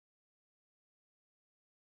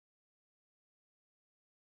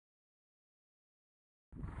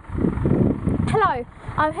Hello,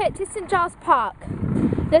 I'm here at St Giles Park.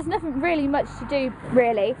 There's nothing really much to do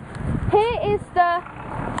really. Here is the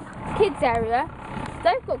kids area.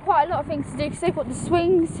 They've got quite a lot of things to do because they've got the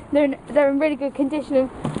swings, they're in really good condition,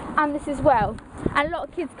 and this as well. And a lot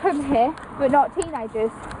of kids come here, but not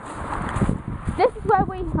teenagers. This is where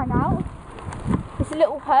we hang out. It's a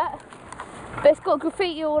little hut, but it's got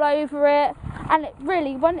graffiti all over it, and it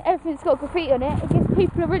really, when everything's got graffiti on it, it gives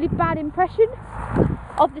people a really bad impression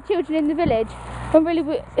of the children in the village, when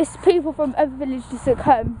really it's people from other villages that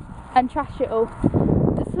come and trash it all.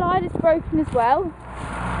 The slide is broken as well.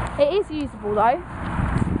 It is usable though,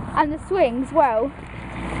 and the swings, well,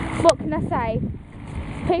 what can I say?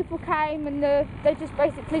 People came and they just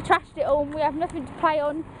basically trashed it all, and we have nothing to play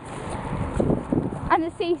on. And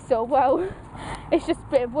the seesaw, well, it's just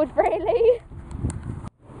a bit of wood really.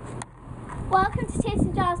 Welcome to Tydd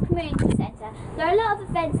St Giles Community Centre. There are a lot of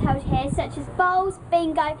events held here, such as bowls,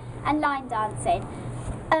 bingo and line dancing.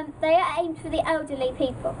 They are aimed for the elderly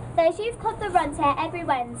people. There's youth club that runs here every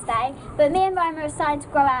Wednesday, but me and Roma are starting to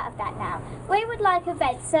grow out of that now. We would like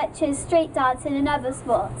events such as street dancing and other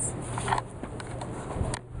sports. Thank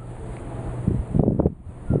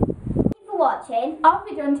you for watching Our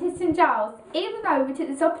video on Tydd St Giles. Even though we took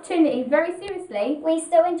this opportunity very seriously, we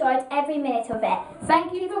still enjoyed every minute of it.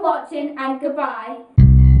 thank you for watching and goodbye.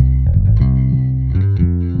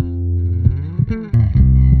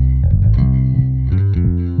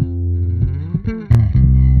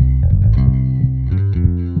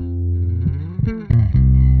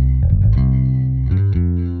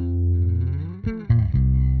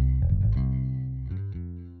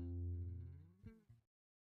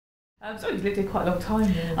 So you've lived here quite a long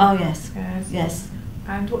time then? Oh yes, Yes. yes.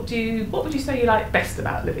 And what would you say you like best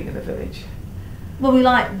about living in the village? Well, we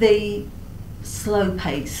like the slow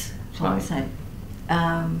pace, shall I Right. say.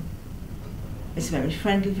 It's a very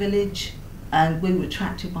friendly village, and we were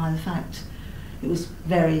attracted by the fact it was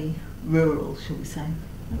very rural, shall we say.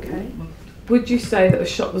 Okay. Would you say that the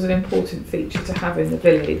shop was an important feature to have in the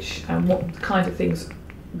village, and what kind of things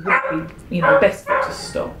would be, best for it to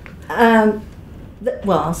stop?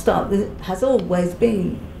 Well, I'll start. There has always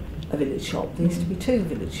been a village shop. There used to be two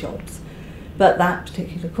village shops, but that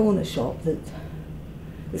particular corner shop that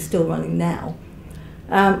is still running now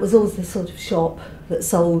was always the sort of shop that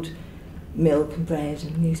sold milk and bread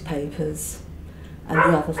and newspapers and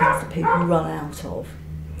the other things that people run out of.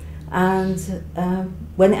 And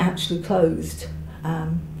when it actually closed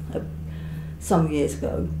some years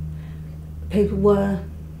ago, people were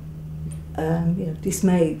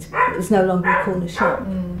dismayed. It was no longer a corner shop.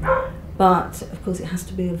 But of course it has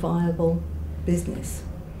to be a viable business.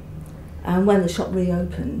 And when the shop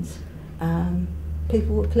reopened,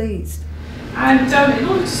 people were pleased. And in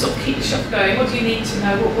order to sort of keep the shop going, what do you need to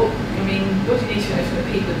know? What do you need to know from the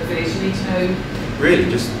people in the village? You need to know really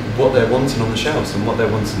just what they're wanting on the shelves and what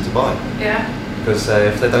they're wanting to buy. Yeah. Because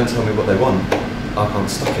if they don't tell me what they want, I can't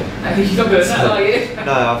stock it. No, you're not good at that, are you?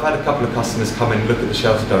 No, I've had a couple of customers come in, look at the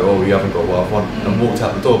shelves and go, oh, you haven't got what I want, and walked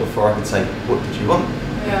out the door before I could say, what did you want?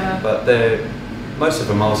 Yeah. But most of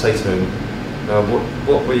them, I'll say to them,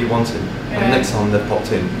 what were you wanting? Yeah. And the next time they've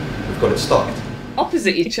popped in, we've got it stocked.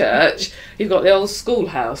 Opposite your church, you've got the old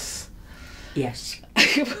schoolhouse. Yes.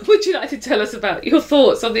 Would you like to tell us about your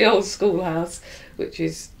thoughts on the old schoolhouse, which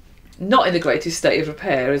is not in the greatest state of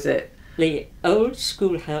repair, is it? The old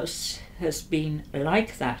schoolhouse has been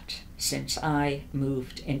like that since I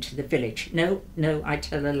moved into the village. No, I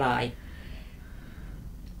tell a lie.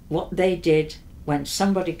 What they did when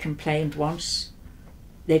somebody complained once,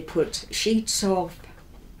 they put sheets of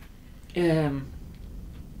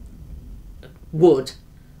wood,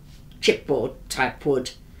 chipboard type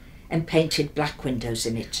wood, and painted black windows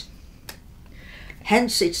in it.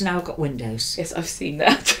 Hence it's now got windows. Yes, I've seen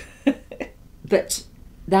that. But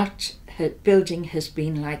that building has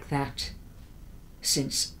been like that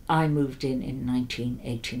since I moved in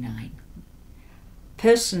 1989.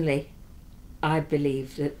 Personally, I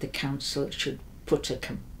believe that the council should put a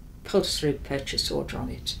compulsory purchase order on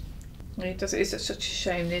it. It does. It's such a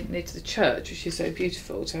shame near to the church, which is so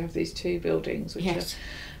beautiful, to have these two buildings, which Yes.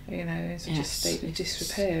 are, in such a state of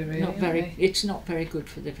disrepair. Really, It's not very good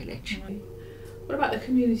for the village. Right. What about the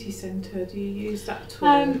community centre? Do you use that at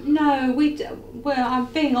all? No, well, I'm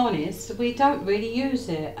being honest, we don't really use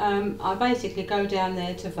it. I basically go down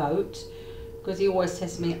there to vote, because he always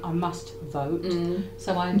says to me, I must vote,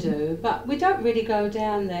 so I do. But we don't really go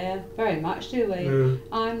down there very much, do we?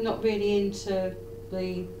 I'm not really into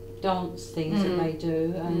the dance things that they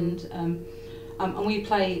do, and we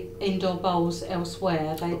play indoor bowls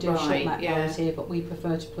elsewhere. They do short mat bowls here, but we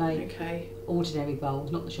prefer to play ordinary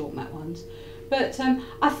bowls, not the short mat ones. But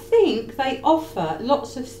I think they offer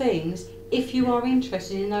lots of things if you are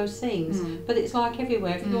interested in those things. But it's like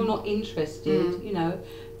everywhere, if you're not interested, you know,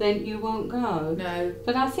 then you won't go. No.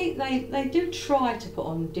 But I think they do try to put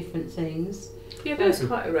on different things. Yeah, but there's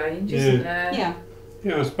quite a range, isn't there? Yeah.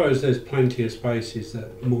 Yeah, I suppose there's plenty of spaces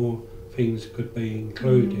that more things could be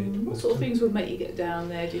included. What sort of things would make you get down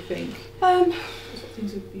there, do you think? Um, What sort of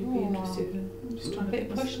things would you be interested in? I'm just trying to bit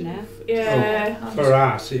think push now. Yeah. I'm For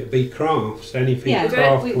us, it'd be crafts, anything Yeah,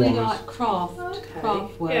 craft we wise. like craft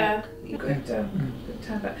work. Yeah, good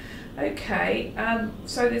turn back. Okay,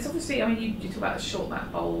 so there's obviously, I mean, you talk about the short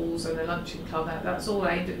mat bowls and the luncheon club, that's all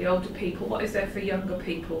aimed at the older people. What is there for younger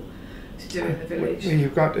people to do in the village? Well,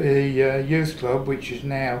 you've got a youth club, which is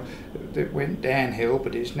now, that went downhill,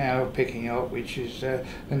 but it's now picking up, which is,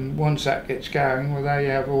 and once that gets going, well, they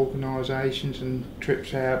have organisations and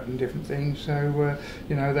trips out and different things, so,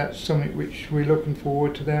 you know, that's something which we're looking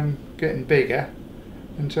forward to them getting bigger.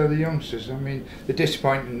 And so the youngsters, I mean, the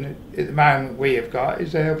disappointment at the moment we have got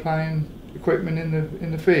is they are playing equipment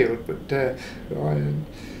in the field, but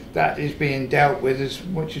that is being dealt with as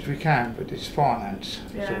much as we can, but it's finance,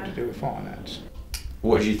 it's all to do with finance.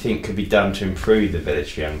 What do you think could be done to improve the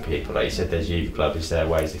village for young people? Like you said, there's youth club. Is there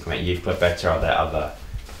ways they can make youth club better? Are there other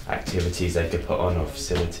activities they could put on or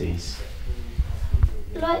facilities?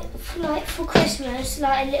 Like for Christmas,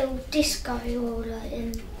 like a little disco or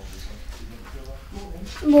like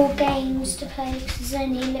more games to play, because there's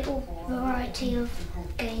only a little variety of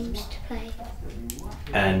games to play.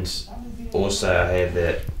 And also I hear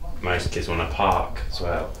that most kids want a park as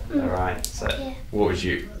well. Is that right? So Yeah. what would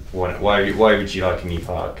you want? Why would you like a new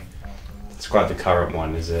park? Describe the current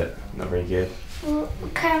one. Is it not very good? Well, the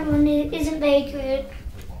current one isn't very good,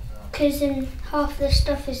 because then half the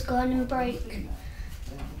stuff is gone and broke.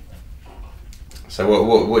 So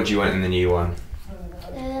what do you want in the new one?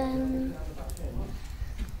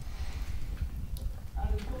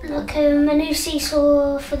 Like a new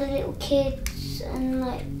seesaw for the little kids, and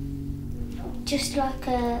like just like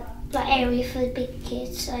a area for the big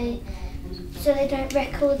kids, so they don't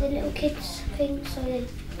wreck all the little kids things. So they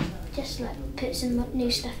just like put some new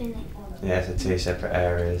stuff in there. Yeah, so two separate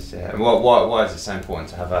areas. Yeah. And why is it so important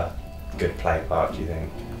to have a good play park? Do you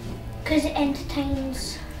think? Because it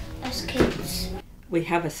entertains us kids. We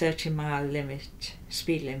have a 30-mile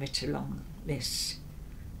speed limit along this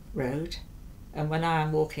road. And when I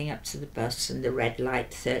am walking up to the bus and the red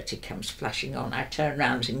light 30 comes flashing on, I turn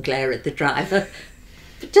round and glare at the driver.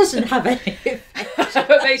 It doesn't have any effect.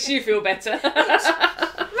 But makes you feel better.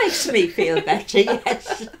 Makes me feel better,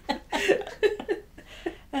 yes.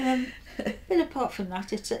 But apart from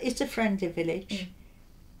that, it's a friendly village.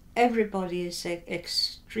 Everybody is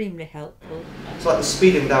extremely helpful. It's like the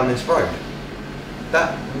speeding down this road.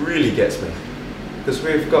 That really gets me. Because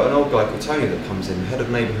we've got an old guy called Tony that comes in, head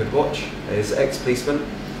of Neighbourhood Watch, he's ex-policeman,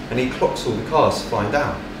 and he clocks all the cars flying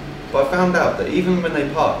down. But I found out that even when they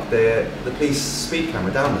park the police speed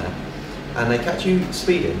camera down there, and they catch you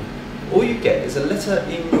speeding, all you get is a letter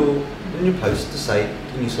in your post to say,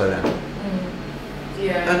 can you slow down?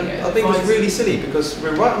 Yeah, and I think it's really silly because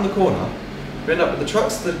we're right on the corner, we end up with the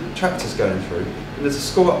trucks, the tractors going through, and there's a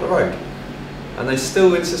school up the road, and they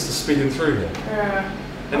still insist on speeding through here. Yeah.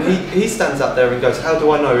 And he stands up there and goes, how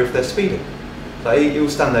do I know if they're speeding? So he'll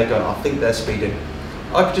stand there going, I think they're speeding.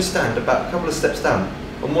 I could just stand about a couple of steps down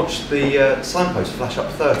and watch the signpost flash up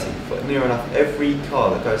 30 for near enough every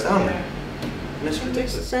car that goes down there. And it's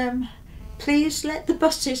ridiculous. Please let the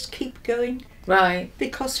buses keep going. Right.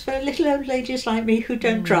 Because for little old ladies like me who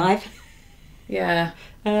don't drive, yeah,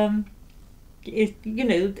 you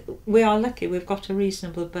know, we are lucky. We've got a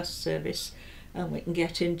reasonable bus service. And we can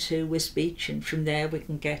get into Wisbech, and from there we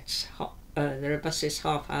can get, there are buses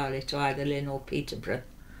half-hourly to either Lynn or Peterborough.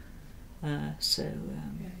 You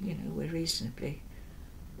know, we're reasonably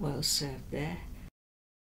well served there.